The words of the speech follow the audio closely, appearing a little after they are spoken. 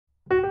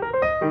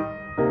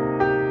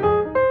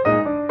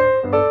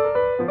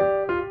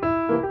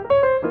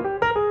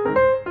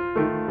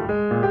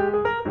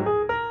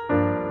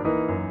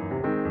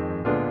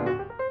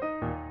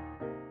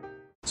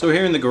So we're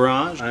here in the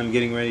garage. I'm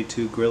getting ready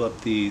to grill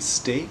up these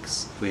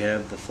steaks. We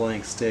have the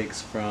flank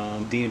steaks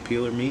from Dean &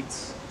 Peeler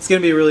Meats. It's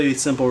going to be a really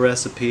simple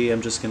recipe.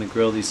 I'm just going to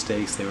grill these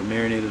steaks. They were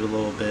marinated a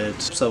little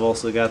bit. So I've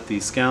also got the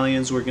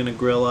scallions we're going to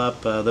grill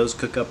up. Those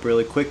cook up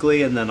really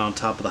quickly, and then on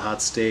top of the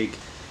hot steak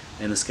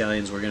and the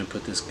scallions we're going to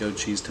put this goat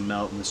cheese to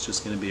melt, and it's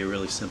just going to be a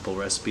really simple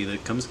recipe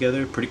that comes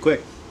together pretty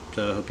quick.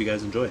 So I hope you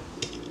guys enjoy.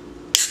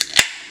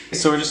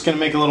 So we're just going to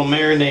make a little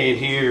marinade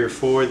here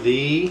for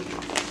the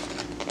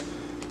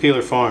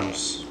Peeler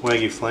Farms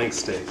Wagyu flank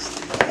steaks.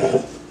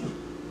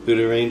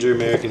 Voodoo Ranger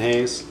American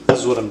Haze. This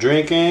is what I'm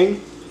drinking.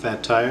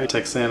 Fat Tire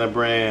Texana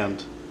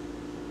brand.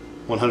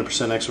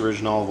 100% extra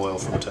virgin olive oil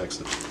from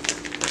Texas.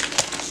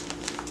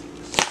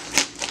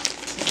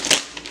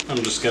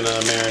 I'm just going to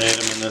marinate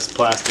them in this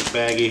plastic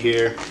baggie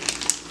here.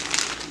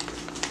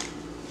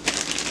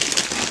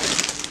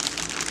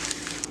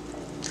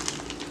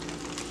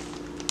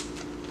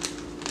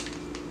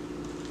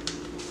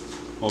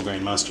 Whole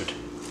grain mustard.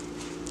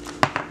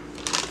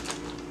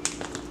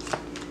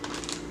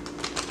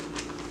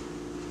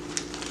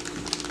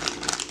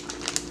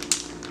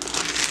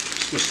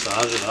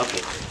 Massage it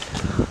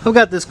up. I've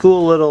got this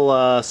cool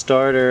little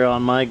starter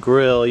on my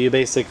grill. You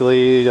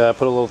basically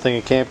put a little thing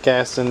of camp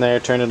gas in there,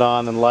 turn it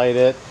on and light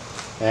it,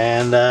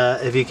 and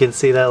if you can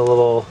see that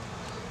little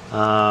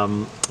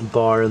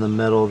bar in the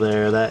middle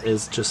there, that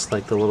is just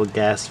like the little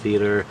gas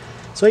feeder.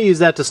 So I use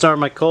that to start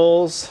my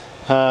coals.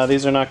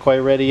 These are not quite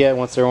ready yet.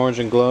 Once they're orange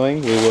and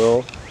glowing, we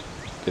will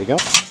get it going.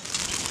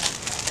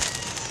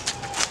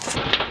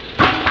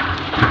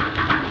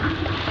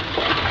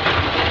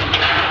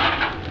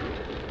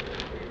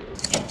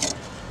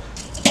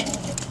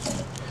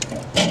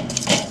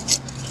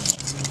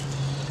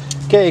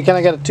 Okay, kind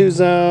of got a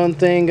two-zone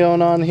thing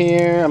going on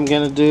here. I'm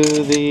going to do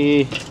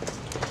the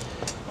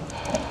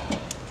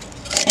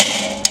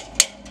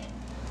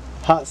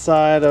hot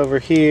side over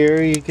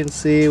here, you can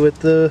see, with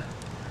the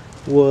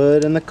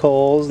wood and the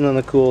coals, and then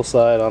the cool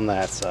side on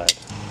that side.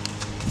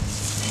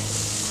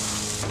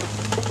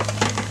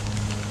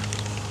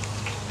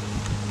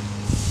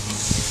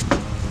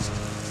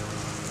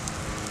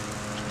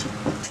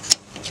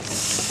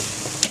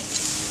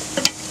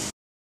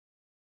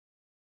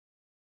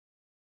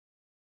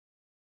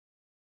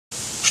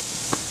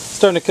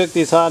 Starting to cook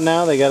these hot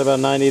now. They got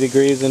about 90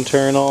 degrees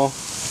internal.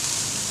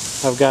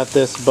 I've got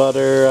this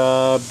butter,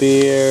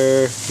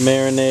 beer,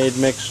 marinade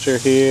mixture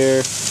here.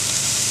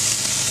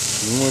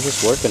 And we're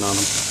just working on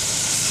them.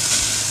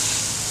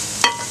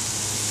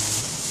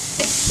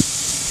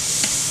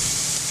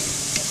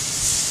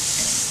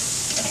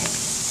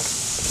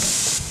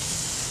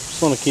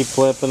 Just want to keep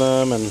flipping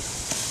them and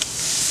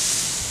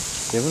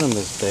giving them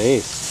this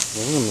base,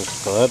 giving them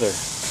this butter,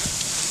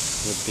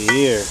 the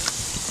beer.